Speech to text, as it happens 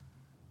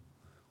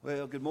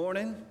Well, good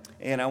morning,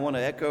 and I want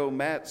to echo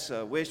Matt's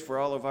wish for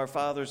all of our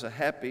fathers a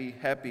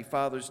happy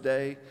Father's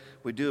Day.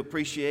 We do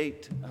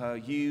appreciate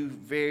you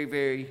very,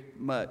 very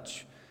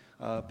much,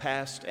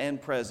 past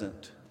and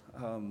present,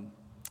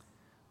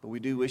 but we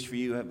do wish for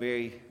you a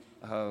very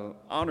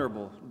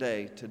honorable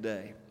day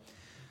today.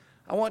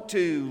 I want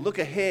to look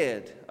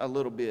ahead a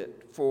little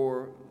bit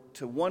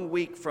to 1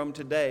 week from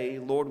today,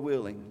 Lord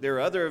willing. There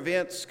are other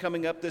events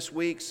coming up this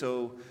week,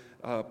 so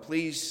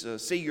please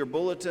see your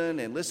bulletin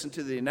and listen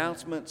to the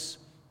announcements.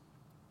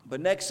 But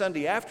next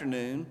Sunday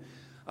afternoon,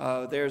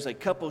 there's a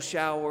couple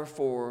shower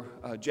for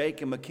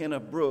Jake and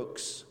McKenna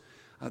Brooks.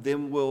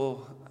 Then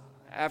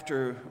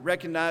after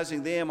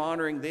recognizing them,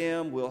 honoring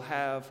them, we'll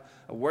have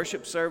a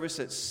worship service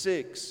at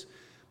 6.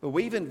 But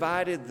we've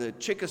invited the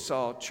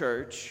Chickasaw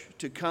Church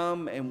to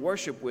come and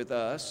worship with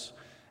us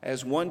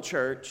as one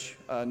church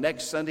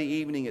next Sunday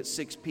evening at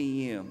 6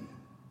 p.m.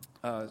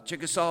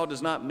 Chickasaw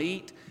does not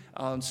meet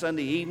on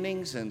Sunday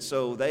evenings, and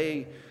so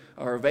they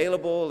are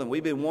available, and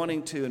we've been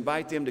wanting to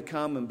invite them to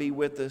come and be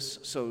with us.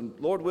 So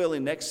Lord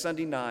willing, next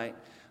Sunday night,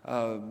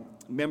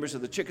 members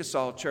of the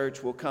Chickasaw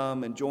Church will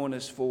come and join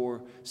us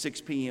for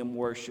 6 p.m.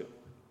 worship.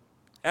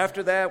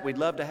 After that, we'd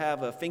love to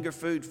have a finger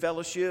food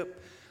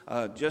fellowship,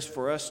 just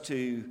for us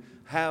to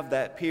have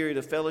that period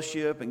of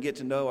fellowship and get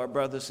to know our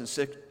brothers and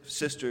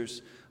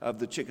sisters of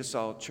the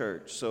Chickasaw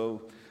Church.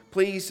 So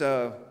please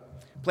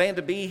plan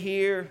to be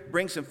here,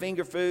 bring some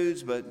finger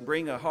foods, but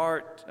bring a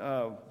heart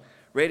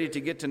ready to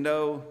get to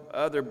know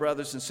other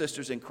brothers and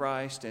sisters in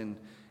Christ and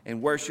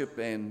worship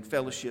and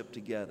fellowship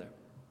together.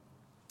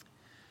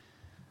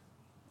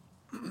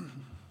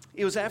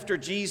 It was after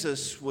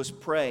Jesus was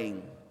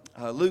praying,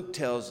 Luke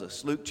tells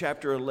us, Luke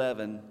chapter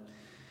 11,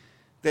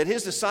 that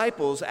his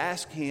disciples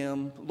asked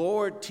him,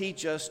 "Lord,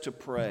 teach us to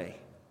pray."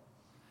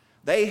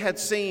 They had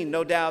seen,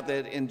 no doubt,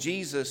 that in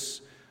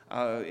Jesus,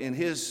 in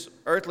his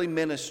earthly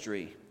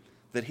ministry,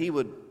 that he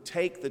would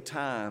take the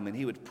time and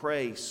he would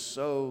pray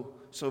so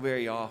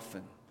very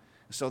often.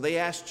 So they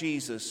asked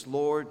Jesus,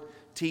 "Lord,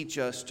 teach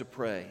us to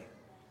pray."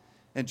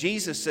 And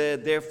Jesus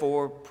said,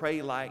 "Therefore,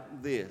 pray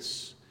like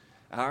this: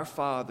 Our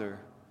Father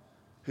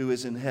who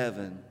is in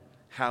heaven,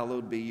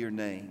 hallowed be your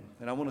name."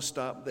 And I want to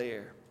stop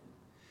there.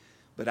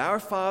 But our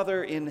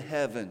Father in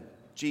heaven,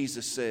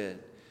 Jesus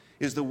said,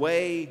 is the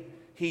way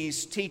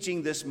he's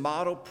teaching this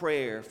model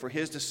prayer for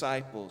his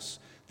disciples.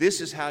 This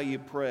is how you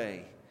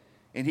pray.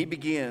 And he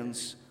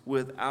begins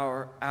with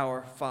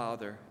our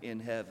Father in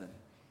heaven.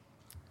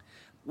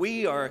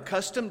 We are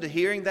accustomed to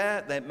hearing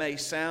that. That may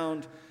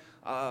sound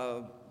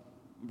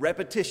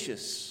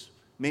repetitious.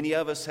 Many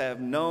of us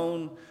have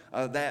known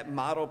that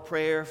model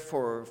prayer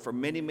for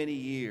many, many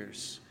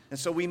years. And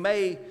so we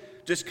may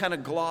just kind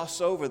of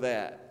gloss over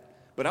that.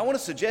 But I want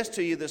to suggest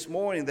to you this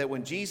morning that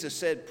when Jesus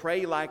said,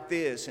 "Pray like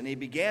this," and he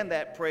began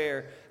that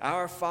prayer,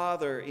 "Our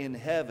Father in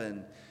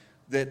heaven,"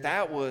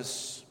 that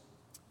was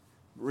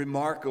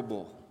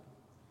remarkable.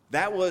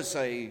 That was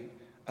a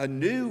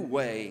new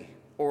way,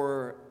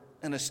 or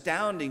an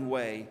astounding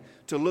way,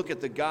 to look at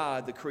the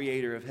God, the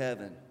creator of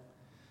heaven.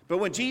 But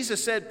when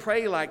Jesus said,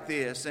 "Pray like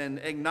this," and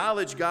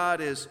acknowledge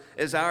God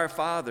as our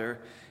Father,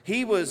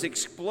 he was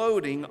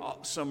exploding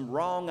some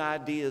wrong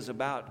ideas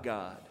about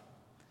God.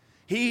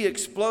 He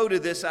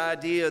exploded this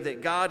idea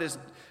that God is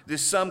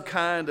some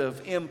kind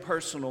of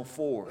impersonal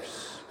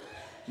force.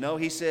 No,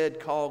 he said,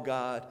 call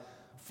God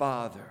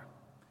Father.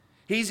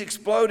 He's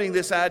exploding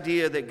this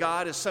idea that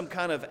God is some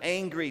kind of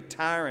angry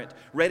tyrant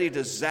ready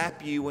to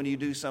zap you when you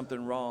do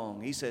something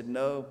wrong. He said,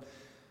 no,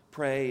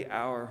 pray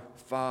our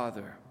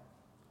Father.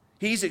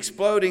 He's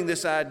exploding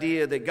this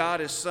idea that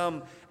God is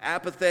some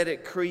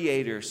apathetic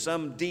creator,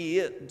 some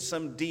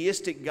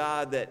deistic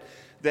God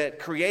that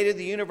created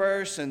the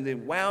universe and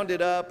then wound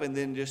it up and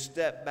then just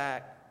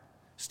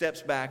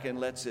steps back and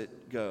lets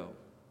it go.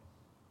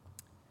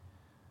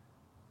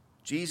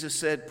 Jesus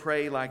said,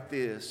 pray like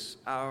this: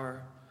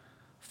 Our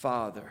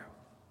Father.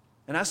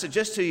 And I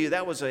suggest to you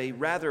that was a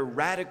rather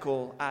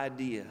radical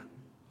idea.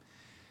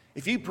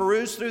 If you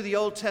peruse through the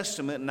Old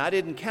Testament, and I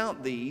didn't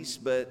count these,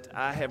 but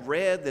I have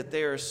read that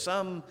there are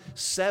some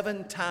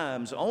 7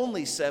 times,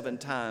 only 7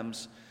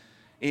 times,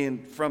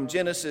 from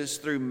Genesis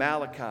through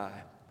Malachi,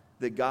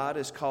 that God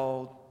is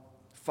called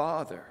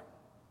Father.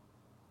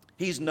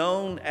 He's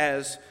known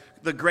as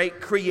the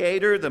great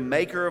creator, the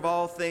maker of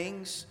all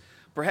things.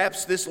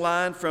 Perhaps this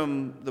line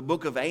from the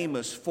book of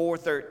Amos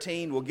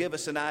 4:13 will give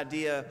us an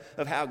idea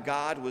of how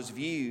God was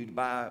viewed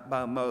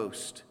by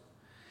most.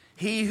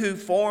 He who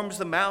forms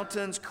the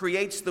mountains,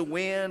 creates the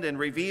wind, and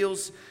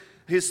reveals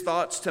his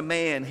thoughts to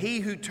man.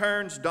 He who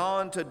turns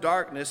dawn to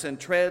darkness and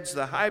treads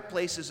the high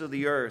places of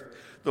the earth.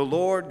 The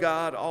Lord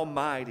God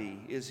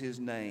Almighty is his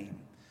name.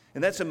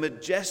 And that's a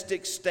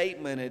majestic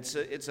statement.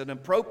 It's an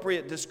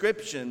appropriate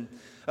description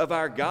of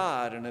our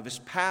God and of his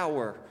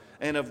power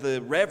and of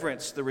the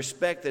reverence, the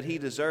respect that he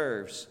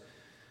deserves.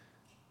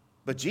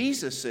 But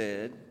Jesus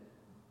said,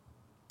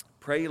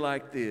 pray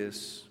like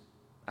this: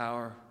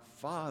 Our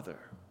Father.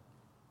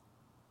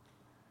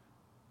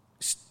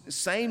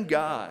 Same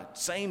God,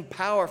 same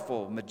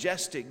powerful,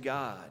 majestic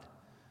God.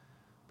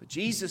 But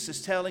Jesus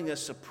is telling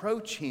us,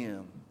 approach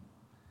him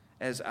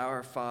as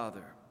our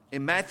Father.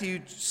 In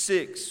Matthew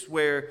 6,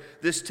 where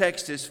this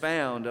text is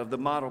found of the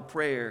model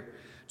prayer,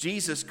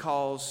 Jesus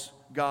calls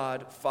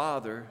God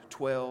Father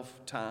 12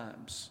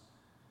 times.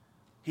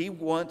 He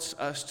wants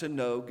us to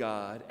know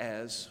God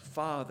as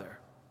Father.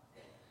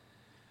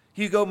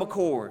 Hugo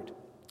McCord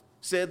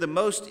said the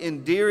most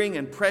endearing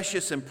and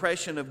precious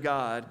impression of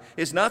God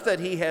is not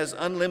that he has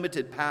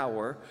unlimited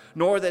power,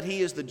 nor that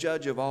he is the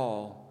judge of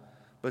all,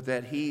 but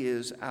that he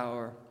is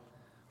our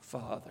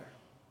Father.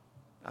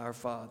 Our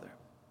Father.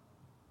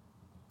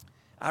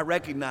 I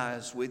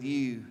recognize with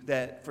you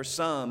that for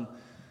some,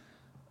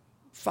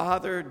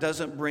 Father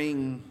doesn't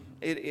bring,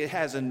 it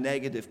has a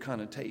negative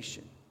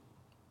connotation.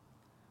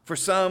 For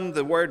some,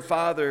 the word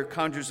Father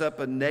conjures up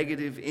a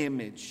negative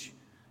image,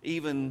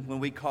 even when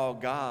we call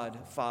God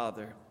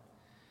Father.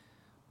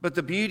 But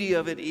the beauty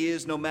of it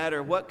is, no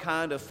matter what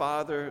kind of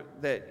father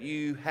that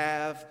you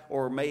have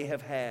or may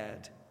have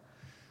had,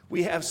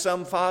 we have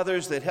some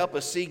fathers that help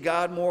us see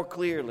God more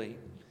clearly,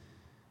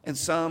 and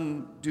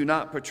some do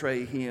not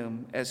portray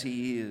him as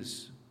he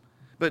is.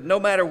 But no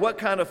matter what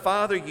kind of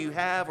father you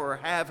have or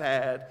have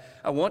had,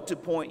 I want to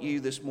point you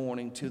this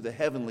morning to the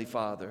Heavenly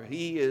Father.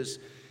 He is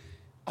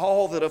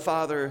all that a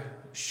father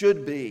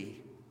should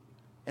be.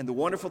 And the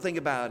wonderful thing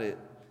about it,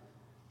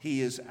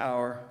 he is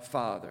our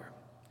Father.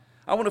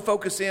 I want to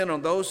focus in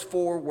on those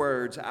 4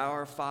 words,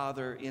 our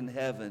Father in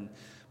heaven,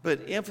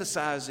 but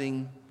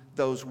emphasizing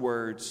those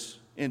words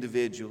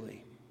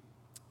individually.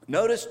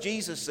 Notice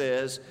Jesus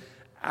says,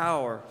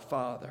 our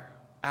Father,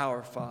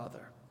 our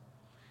Father.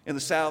 In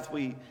the South,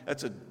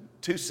 that's a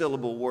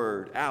 2-syllable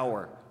word,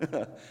 our.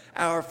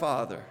 Our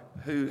Father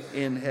who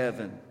in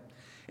heaven.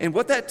 And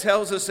what that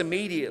tells us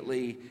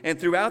immediately, and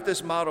throughout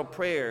this model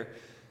prayer,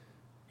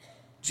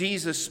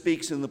 Jesus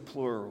speaks in the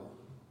plural.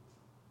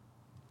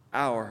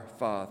 Our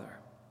Father.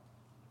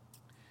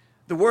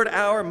 The word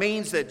our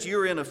means that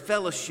you're in a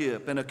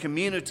fellowship and a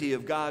community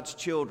of God's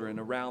children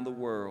around the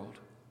world.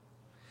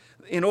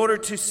 In order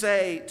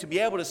to be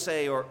able to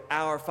say, or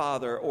our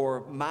Father,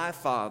 or my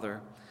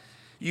Father,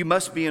 you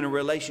must be in a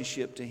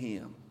relationship to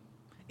him.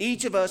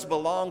 Each of us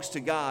belongs to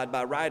God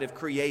by right of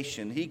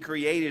creation. He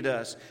created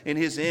us in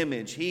his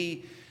image.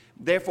 He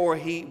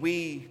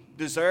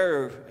deserves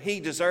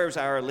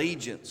our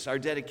allegiance, our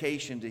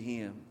dedication to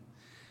him.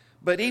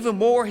 But even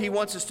more, he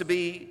wants us to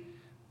be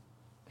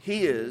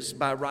his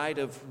by right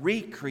of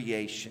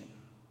recreation.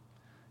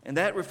 And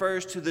that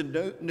refers to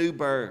the new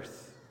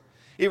birth.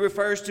 It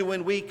refers to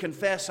when we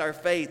confess our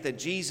faith that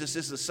Jesus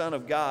is the Son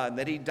of God and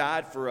that he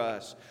died for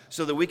us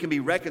so that we can be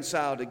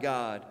reconciled to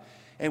God.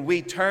 And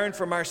we turn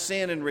from our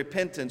sin and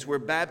repentance. We're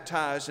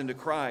baptized into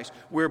Christ.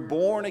 We're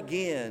born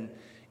again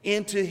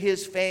into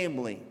his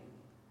family.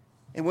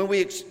 And when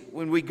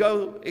we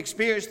go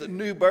experience the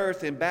new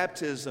birth in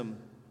baptism,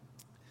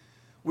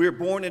 we're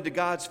born into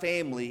God's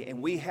family, and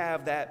we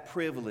have that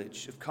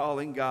privilege of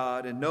calling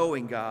God and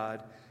knowing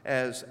God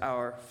as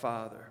our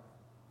Father.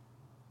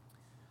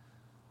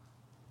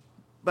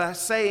 By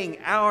saying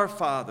our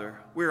Father,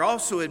 we're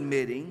also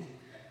admitting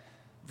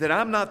that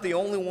I'm not the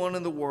only one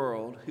in the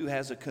world who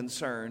has a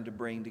concern to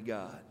bring to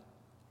God.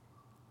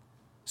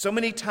 So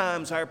many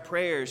times our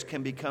prayers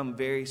can become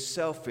very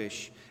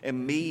selfish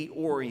and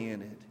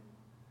me-oriented.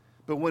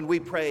 But when we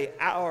pray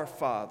our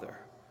Father,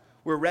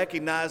 we're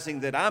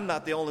recognizing that I'm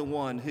not the only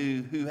one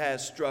who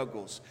has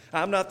struggles.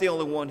 I'm not the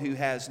only one who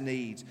has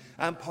needs.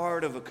 I'm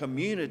part of a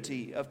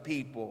community of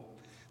people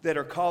that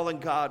are calling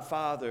God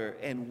Father,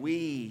 and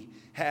we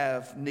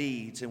have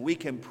needs, and we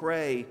can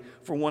pray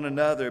for one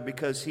another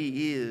because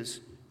he is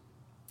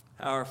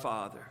our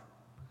Father.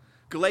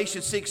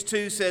 Galatians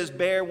 6:2 says,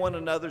 bear one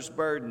another's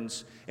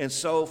burdens and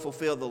so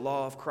fulfill the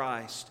law of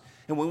Christ.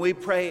 And when we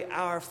pray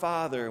our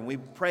Father and we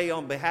pray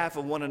on behalf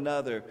of one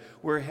another,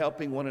 we're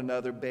helping one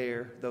another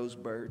bear those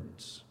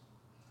burdens.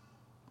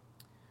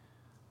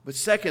 But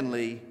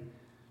secondly,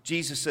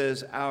 Jesus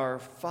says, our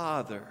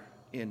Father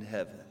in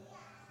heaven.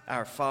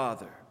 Our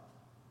Father.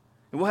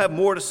 And we'll have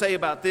more to say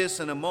about this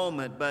in a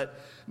moment,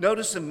 but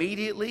notice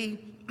immediately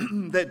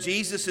that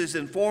Jesus is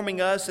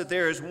informing us that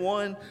there is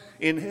one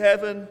in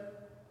heaven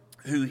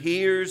who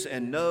hears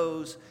and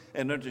knows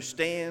and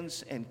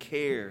understands and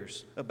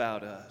cares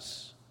about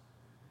us.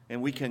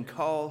 And we can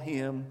call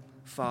him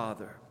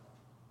Father.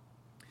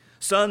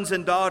 Sons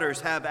and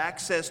daughters have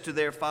access to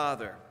their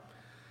father.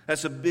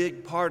 That's a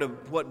big part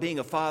of what being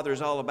a father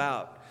is all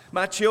about.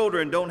 My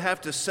children don't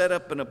have to set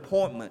up an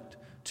appointment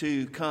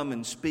to come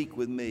and speak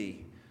with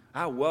me.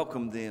 I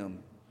welcome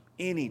them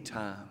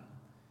anytime.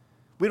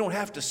 We don't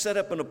have to set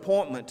up an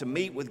appointment to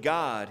meet with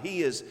God.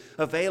 He is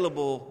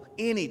available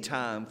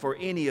anytime for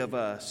any of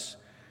us.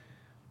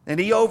 And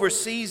he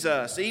oversees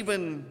us,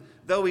 even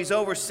though he's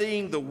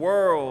overseeing the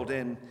world,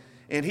 and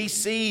he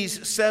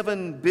sees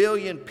 7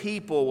 billion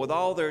people with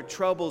all their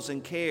troubles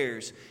and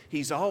cares.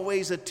 He's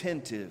always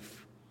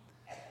attentive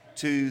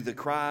to the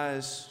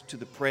cries, to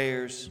the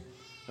prayers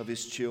of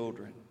his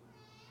children.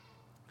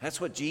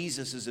 That's what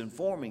Jesus is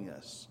informing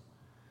us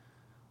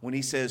when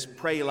he says,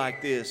 pray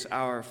like this,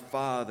 our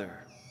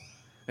Father.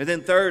 And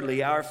then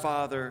thirdly, our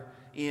Father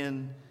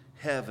in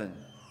heaven.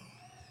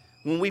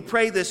 When we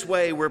pray this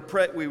way,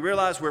 we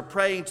realize we're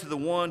praying to the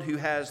one who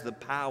has the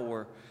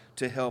power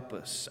to help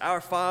us.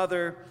 Our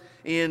Father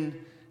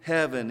in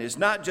heaven is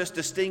not just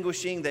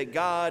distinguishing that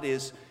God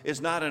is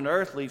not an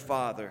earthly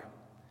father,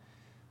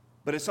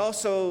 but it's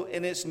also,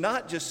 and it's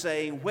not just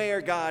saying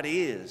where God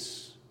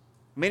is.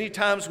 Many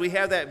times we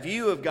have that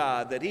view of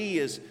God, that He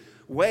is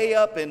way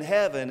up in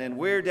heaven and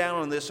we're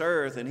down on this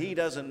earth and He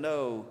doesn't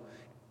know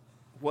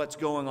what's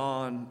going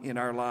on in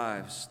our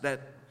lives.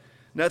 That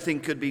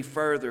nothing could be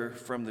further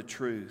from the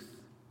truth.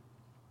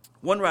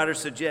 One writer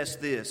suggests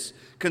this: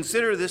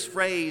 consider this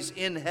phrase,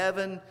 in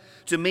heaven,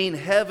 to mean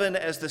heaven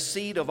as the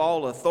seat of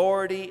all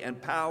authority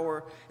and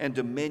power and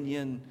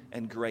dominion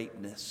and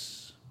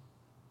greatness.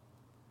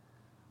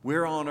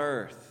 We're on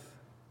earth.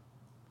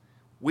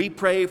 We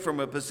pray from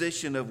a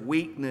position of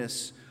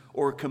weakness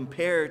or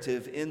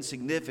comparative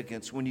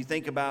insignificance when you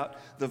think about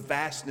the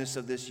vastness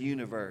of this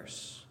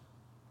universe.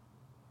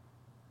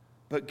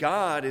 But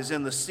God is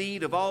in the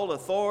seat of all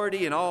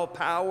authority and all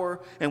power.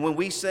 And when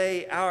we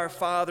say our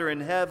Father in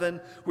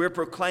heaven, we're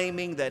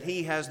proclaiming that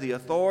He has the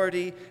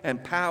authority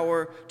and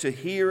power to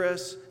hear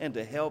us and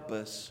to help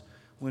us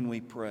when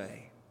we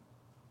pray.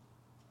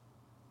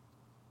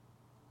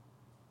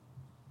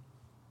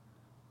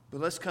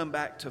 But let's come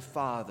back to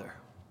Father.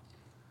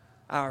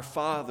 Our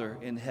Father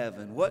in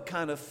heaven. What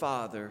kind of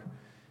Father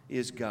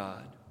is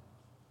God?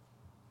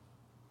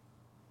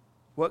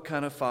 What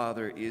kind of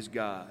Father is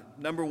God?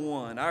 Number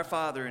one, our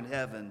Father in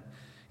heaven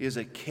is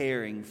a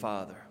caring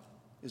Father.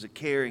 Is a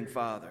caring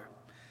Father.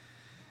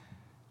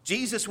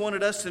 Jesus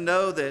wanted us to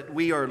know that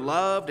we are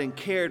loved and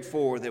cared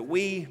for, that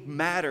we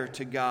matter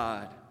to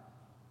God,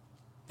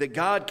 that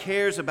God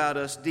cares about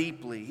us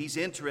deeply. He's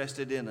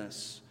interested in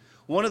us.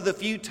 One of the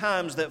few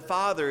times that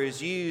Father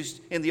is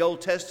used in the Old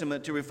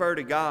Testament to refer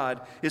to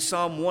God is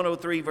Psalm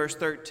 103, verse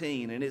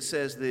 13, and it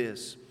says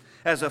this: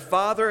 as a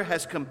father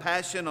has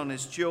compassion on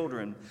his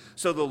children,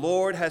 so the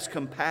Lord has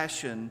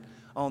compassion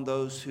on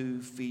those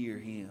who fear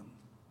Him.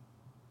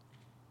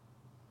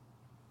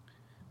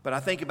 But I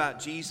think about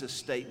Jesus'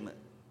 statement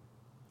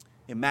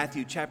in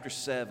Matthew chapter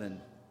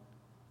 7.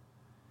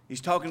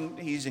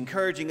 He's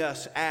encouraging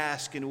us,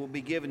 ask and it will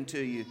be given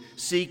to you.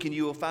 Seek and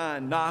you will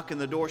find. Knock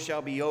and the door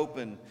shall be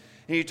open.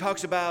 And he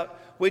talks about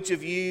which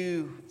of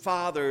you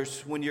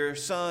fathers, when your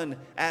son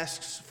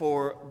asks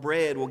for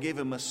bread, will give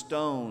him a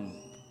stone.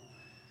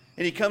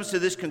 And he comes to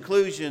this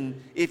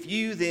conclusion: if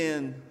you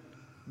then,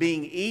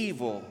 being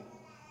evil,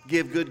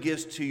 give good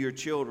gifts to your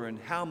children,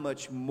 how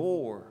much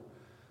more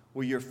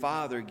will your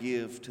Father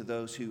give to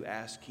those who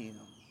ask Him?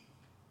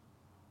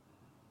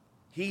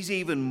 He's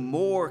even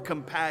more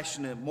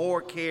compassionate,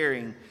 more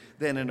caring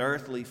than an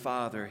earthly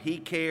father. He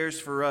cares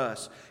for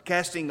us,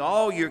 casting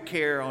all your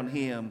care on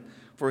Him,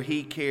 for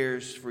He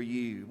cares for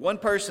you. One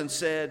person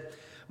said,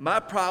 my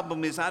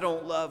problem is I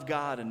don't love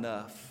God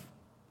enough.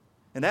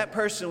 And that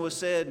person was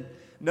said,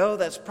 no,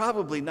 that's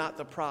probably not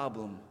the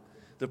problem.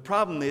 The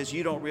problem is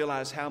you don't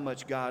realize how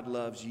much God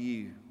loves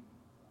you.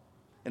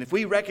 And if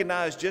we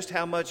recognize just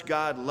how much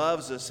God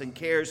loves us and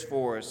cares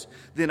for us,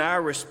 then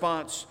our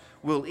response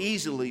will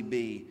easily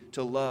be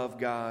to love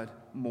God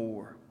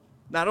more.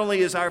 Not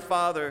only is our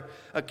Father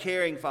a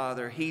caring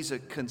Father, He's a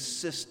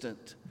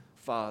consistent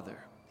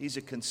Father. He's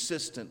a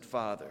consistent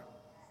Father.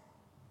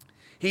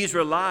 He's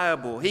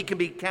reliable. He can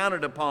be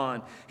counted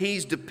upon.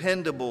 He's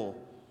dependable.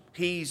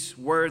 He's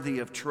worthy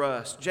of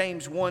trust.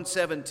 James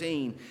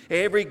 1:17,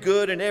 every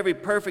good and every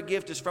perfect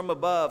gift is from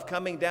above,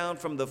 coming down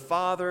from the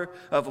Father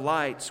of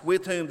lights,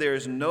 with whom there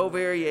is no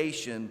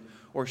variation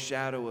or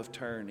shadow of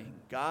turning.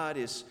 God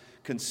is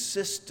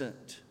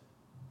consistent.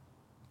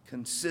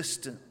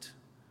 Consistent.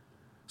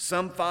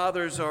 Some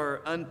fathers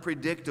are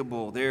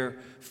unpredictable. They're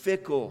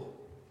fickle.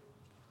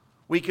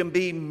 We can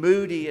be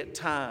moody at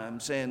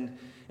times, and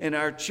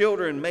our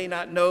children may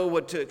not know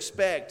what to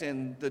expect.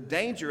 And the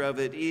danger of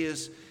it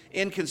is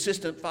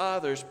inconsistent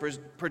fathers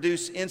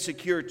produce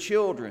insecure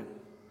children.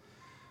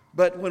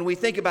 But when we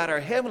think about our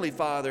Heavenly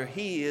Father,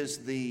 He is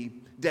the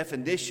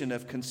definition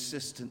of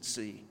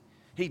consistency.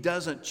 He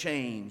doesn't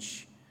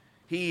change.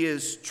 He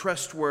is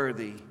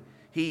trustworthy.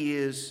 He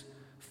is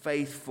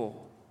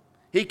faithful.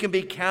 He can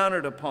be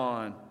counted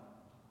upon.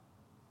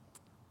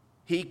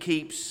 He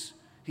keeps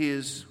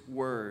His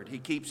word. He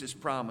keeps His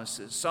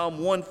promises. Psalm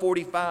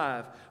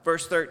 145,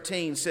 verse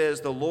 13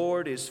 says, the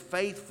Lord is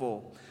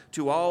faithful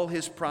to all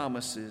His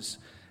promises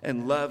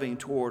and loving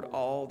toward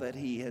all that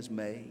He has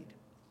made.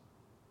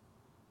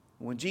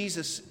 When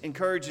Jesus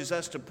encourages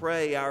us to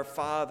pray, our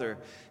Father,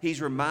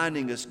 He's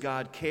reminding us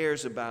God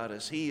cares about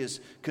us. He is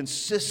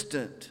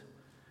consistent.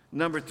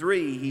 Number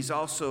 3, He's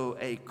also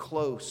a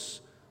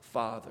close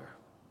Father.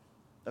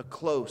 A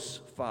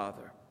close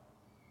Father.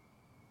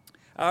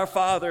 Our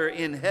Father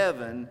in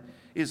heaven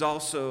is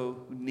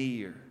also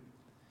near.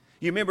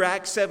 You remember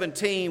Acts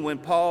 17 when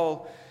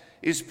Paul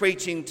is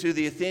preaching to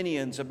the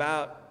Athenians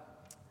about,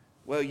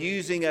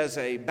 using as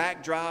a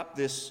backdrop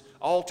this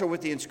altar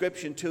with the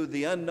inscription to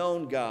the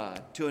unknown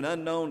God, to an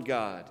unknown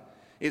God.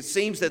 It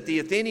seems that the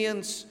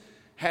Athenians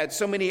had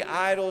so many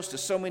idols to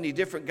so many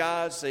different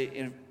gods,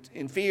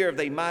 in fear of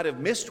they might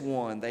have missed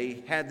one,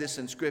 they had this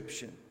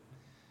inscription.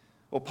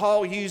 Well,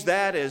 Paul used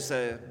that as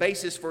a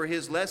basis for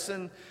his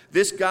lesson.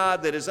 This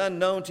God that is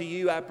unknown to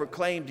you, I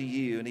proclaim to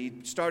you. And he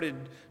started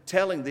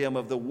telling them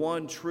of the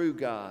one true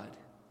God.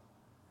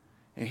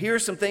 And here are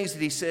some things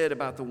that he said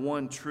about the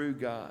one true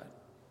God.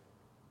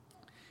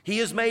 He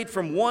has made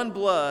from one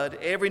blood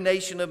every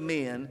nation of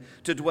men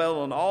to dwell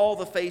on all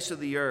the face of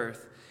the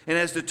earth, and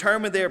has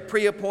determined their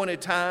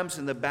pre-appointed times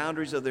and the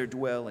boundaries of their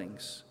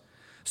dwellings,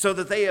 so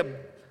that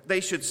they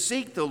should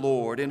seek the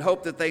Lord and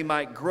hope that they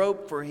might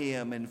grope for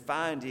him and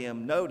find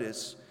him.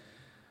 Notice,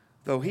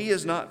 though he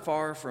is not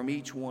far from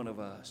each one of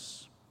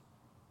us.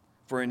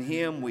 For in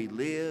him we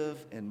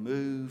live and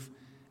move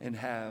and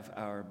have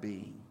our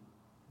being.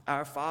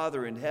 Our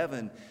Father in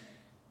heaven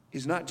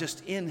is not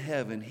just in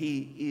heaven,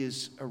 he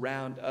is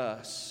around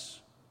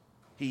us.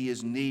 He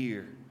is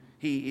near.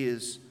 He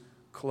is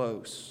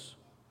close.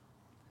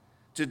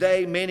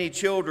 Today, many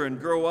children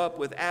grow up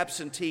with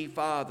absentee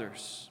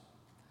fathers.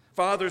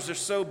 Fathers are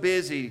so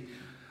busy,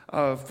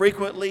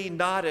 frequently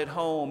not at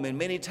home, and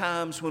many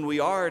times when we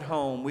are at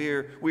home, we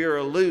are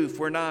aloof.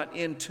 We're not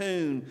in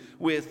tune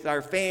with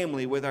our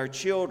family, with our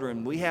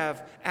children. We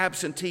have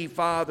absentee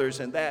fathers,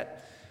 and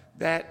that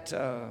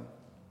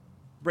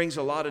brings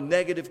a lot of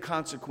negative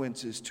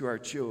consequences to our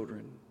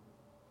children.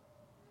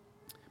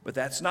 But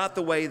that's not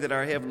the way that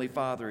our Heavenly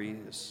Father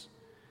is.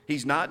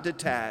 He's not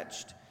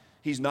detached.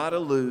 He's not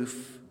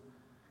aloof.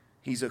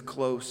 He's a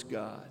close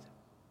God.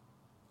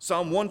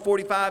 Psalm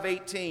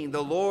 145:18,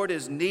 the Lord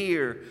is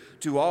near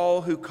to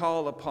all who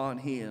call upon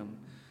him,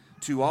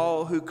 to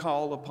all who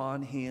call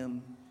upon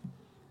him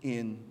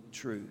in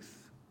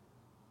truth.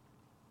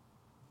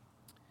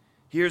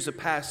 Here's a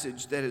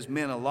passage that has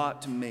meant a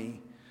lot to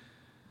me,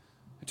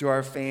 to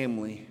our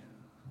family,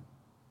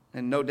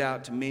 and no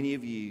doubt to many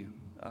of you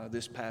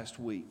this past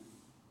week.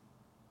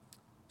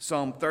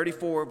 Psalm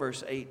 34,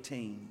 verse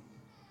 18.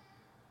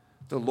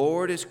 The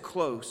Lord is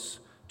close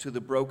to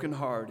the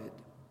brokenhearted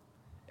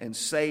and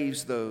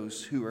saves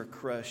those who are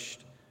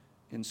crushed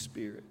in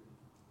spirit.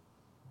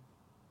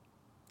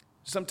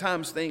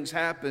 Sometimes things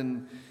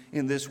happen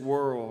in this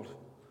world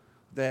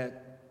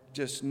that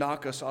just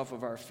knock us off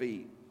of our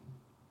feet.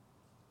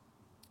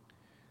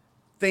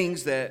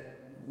 Things that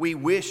we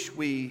wish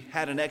we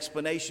had an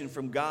explanation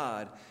from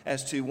God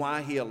as to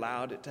why he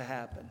allowed it to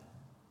happen.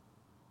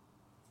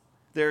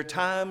 There are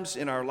times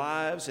in our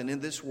lives and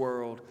in this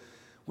world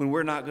when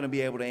we're not going to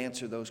be able to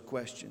answer those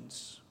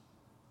questions.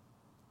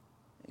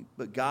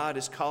 But God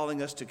is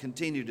calling us to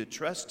continue to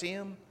trust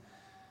him,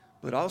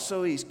 but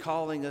also he's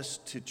calling us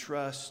to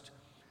trust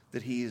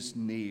that he is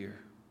near,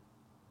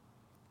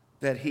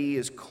 that he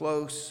is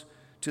close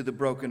to the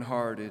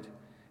brokenhearted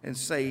and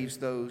saves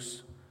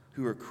those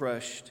who are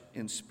crushed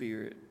in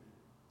spirit.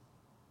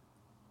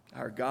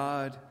 Our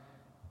God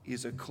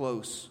is a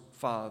close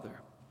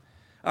Father.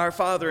 Our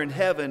Father in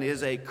heaven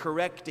is a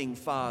correcting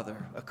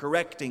Father,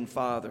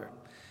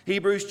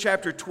 Hebrews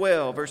chapter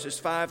 12, verses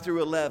 5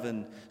 through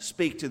 11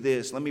 speak to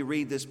this. Let me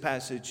read this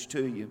passage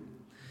to you.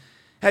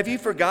 Have you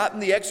forgotten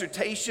the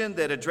exhortation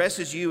that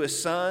addresses you as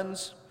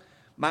sons?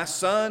 My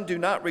son, do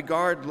not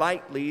regard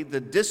lightly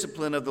the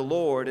discipline of the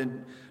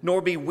Lord,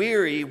 nor be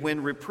weary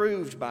when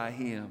reproved by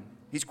him.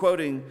 He's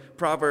quoting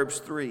Proverbs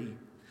 3.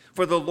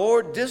 For the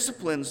Lord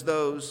disciplines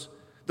the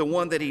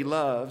one that he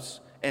loves,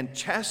 and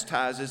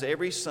chastises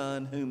every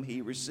son whom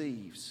he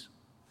receives.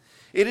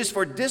 It is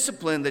for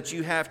discipline that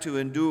you have to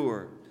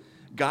endure.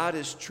 God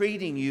is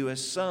treating you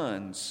as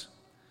sons.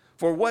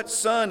 For what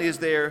son is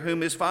there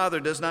whom his father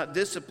does not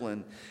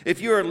discipline?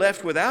 If you are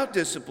left without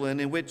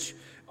discipline, in which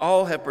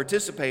all have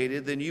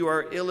participated, then you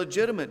are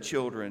illegitimate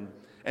children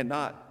and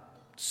not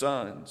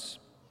sons.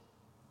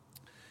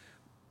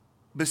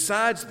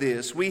 Besides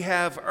this, we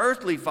have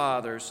earthly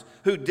fathers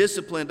who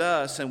disciplined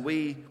us, and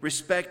we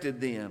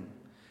respected them.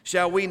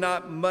 Shall we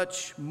not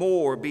much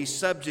more be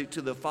subject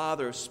to the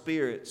Father of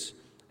spirits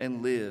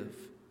and live?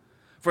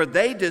 For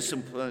they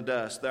disciplined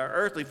us, their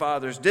earthly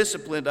fathers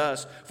disciplined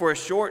us for a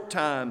short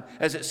time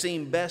as it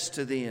seemed best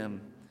to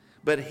them.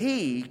 But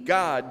he,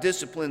 God,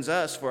 disciplines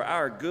us for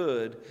our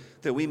good,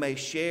 that we may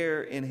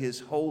share in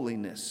his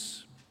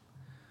holiness.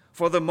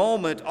 For the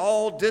moment,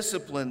 all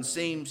discipline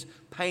seems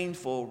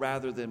painful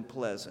rather than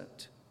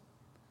pleasant.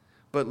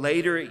 But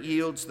later it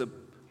yields the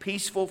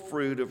peaceful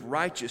fruit of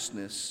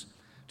righteousness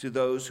to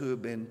those who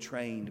have been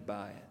trained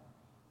by it.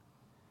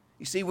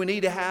 You see, we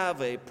need to have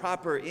a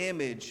proper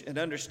image and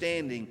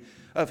understanding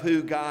of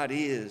who God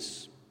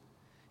is.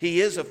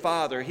 He is a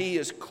father. He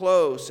is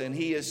close and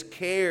he is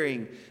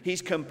caring.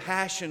 He's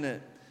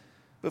compassionate.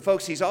 But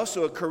folks, he's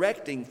also a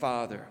correcting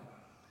father.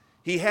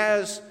 He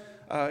has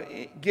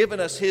given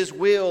us his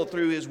will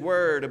through his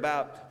word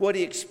about what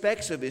he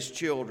expects of his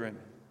children.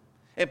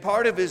 And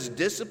part of his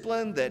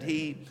discipline that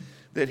he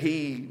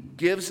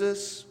gives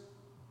us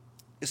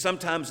is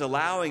sometimes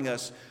allowing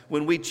us,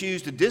 when we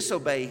choose to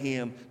disobey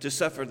him, to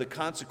suffer the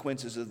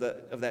consequences of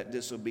that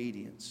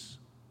disobedience.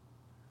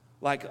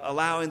 Like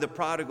allowing the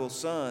prodigal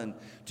son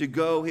to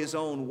go his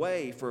own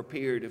way for a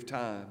period of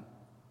time.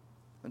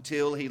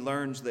 until he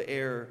learns the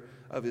error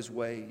of his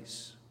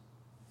ways.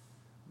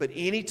 But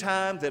any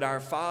time that our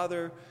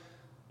Father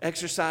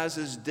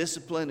exercises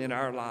discipline in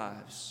our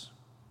lives,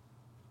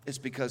 it's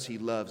because he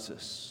loves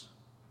us.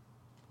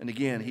 And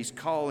again, he's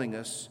calling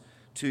us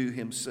to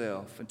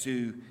himself and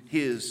to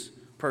his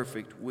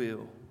perfect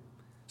will.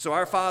 So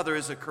our Father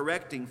is a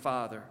correcting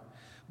Father,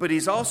 but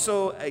he's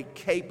also a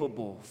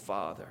capable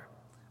Father,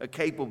 a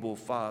capable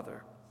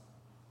Father.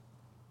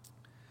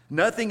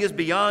 Nothing is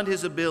beyond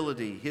his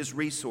ability, his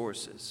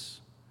resources.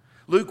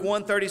 Luke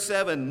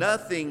 1:37,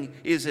 nothing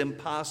is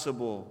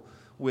impossible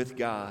with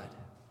God.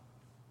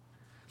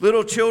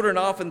 Little children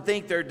often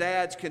think their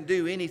dads can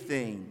do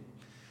anything,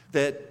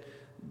 that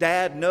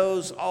dad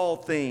knows all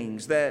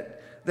things,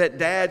 that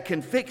dad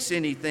can fix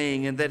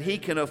anything, and that he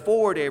can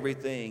afford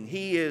everything.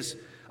 He is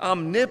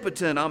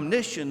omnipotent,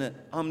 omniscient,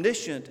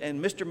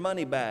 and Mr.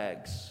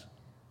 Moneybags.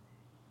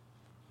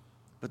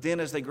 But then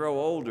as they grow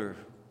older,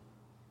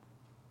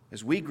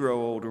 as we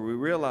grow older, we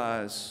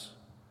realize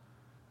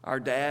our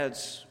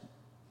dads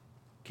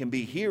can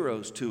be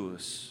heroes to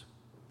us,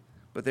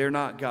 but they're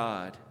not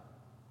God.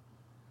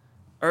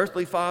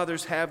 Earthly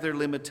fathers have their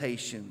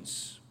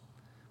limitations,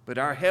 but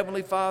our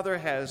Heavenly Father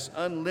has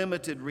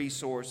unlimited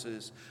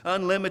resources,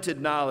 unlimited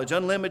knowledge,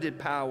 unlimited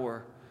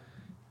power.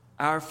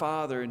 Our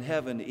Father in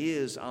heaven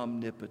is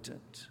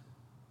omnipotent.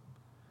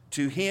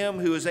 To him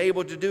who is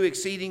able to do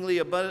exceedingly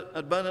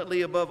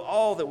abundantly above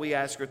all that we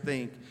ask or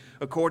think,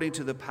 according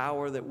to the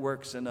power that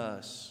works in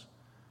us,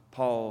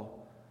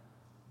 Paul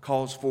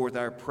calls forth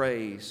our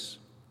praise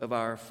of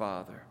our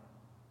Father.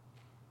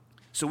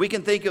 So we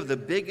can think of the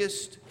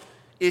biggest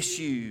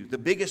issue, the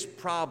biggest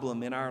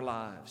problem in our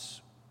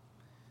lives.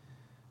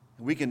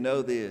 We can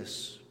know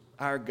this: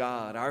 our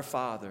God, our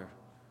Father,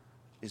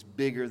 is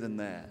bigger than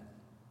that.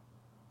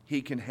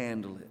 He can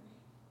handle it.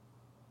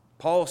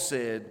 Paul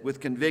said with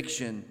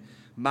conviction,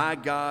 "My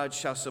God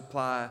shall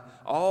supply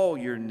all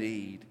your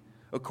need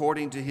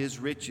according to his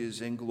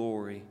riches and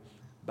glory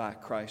by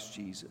Christ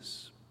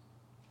Jesus."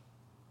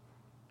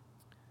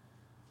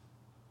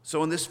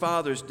 So on this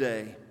Father's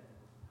Day,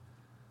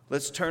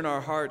 let's turn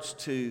our hearts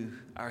to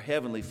our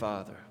Heavenly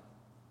Father,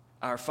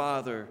 our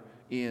Father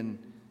in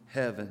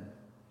heaven.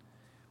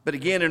 But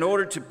again, in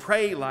order to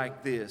pray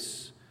like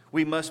this,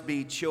 we must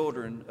be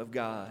children of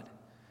God.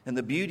 And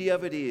the beauty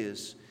of it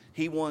is,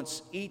 he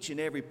wants each and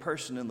every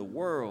person in the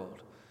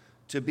world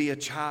to be a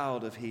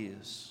child of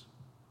his.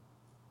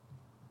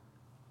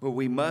 But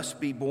we must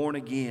be born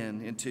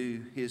again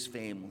into his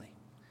family.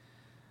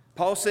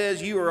 Paul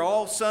says, "You are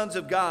all sons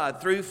of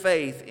God through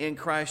faith in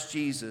Christ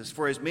Jesus.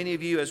 For as many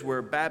of you as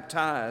were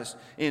baptized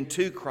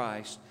into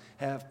Christ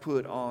have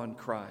put on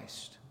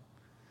Christ."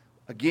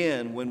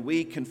 Again, when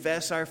we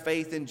confess our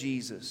faith in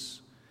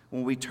Jesus,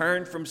 when we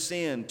turn from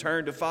sin,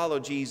 turn to follow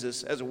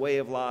Jesus as a way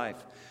of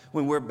life,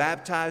 when we're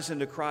baptized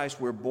into Christ,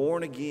 we're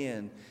born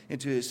again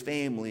into his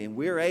family, and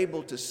we're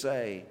able to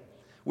say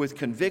with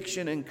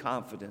conviction and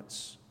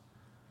confidence,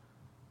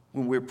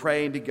 when we're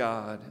praying to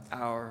God,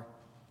 "Our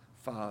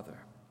Father."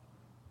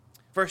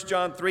 1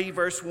 John 3,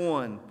 verse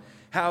 1,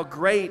 "How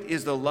great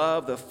is the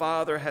love the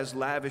Father has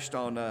lavished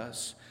on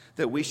us,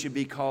 that we should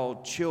be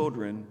called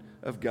children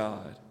of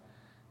God.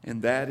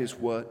 And that is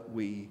what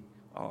we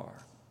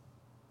are."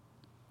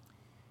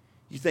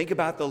 You think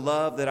about the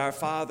love that our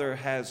Father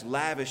has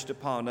lavished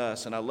upon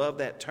us, and I love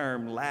that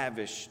term,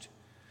 lavished.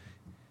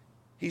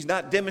 He's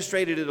not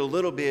demonstrated it a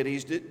little bit,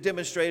 he's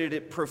demonstrated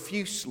it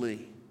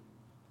profusely.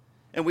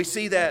 And we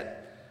see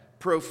that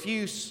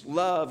profuse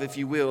love, if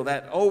you will,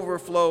 that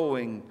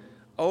overflowing,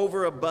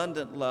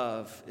 overabundant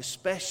love,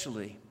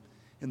 especially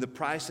in the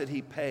price that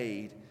he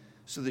paid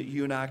so that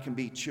you and I can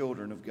be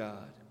children of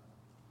God.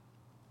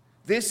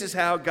 This is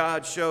how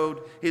God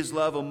showed his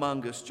love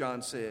among us,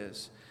 John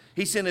says.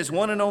 He sent his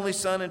one and only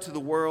Son into the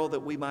world that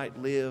we might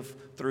live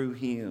through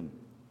him.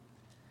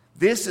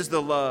 This is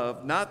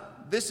love,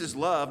 not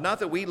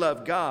that we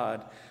love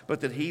God, but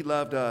that he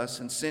loved us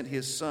and sent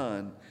his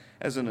Son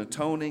as an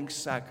atoning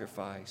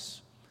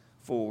sacrifice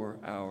for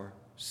our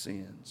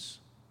sins.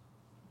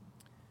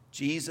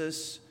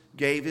 Jesus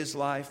gave his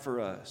life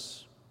for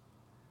us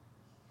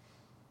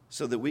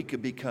so that we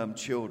could become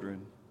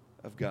children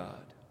of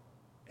God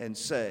and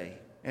say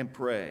and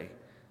pray,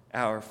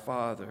 "Our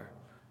Father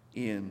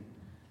in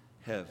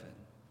heaven."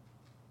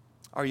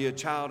 Are you a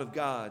child of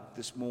God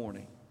this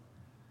morning?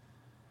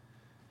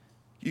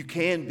 You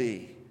can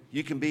be.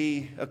 You can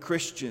be a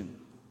Christian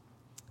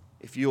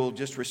if you'll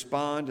just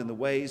respond in the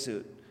ways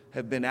that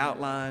have been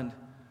outlined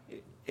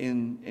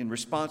in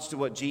response to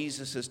what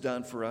Jesus has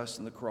done for us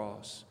on the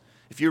cross.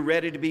 If you're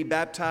ready to be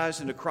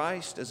baptized into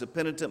Christ as a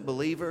penitent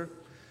believer,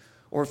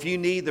 or if you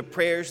need the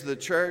prayers of the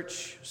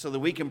church so that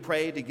we can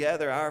pray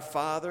together, "Our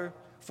Father,"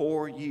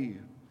 for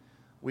you,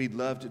 we'd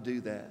love to do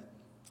that.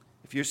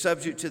 If you're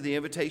subject to the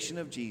invitation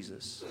of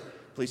Jesus,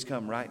 please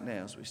come right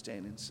now as we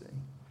stand and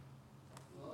sing.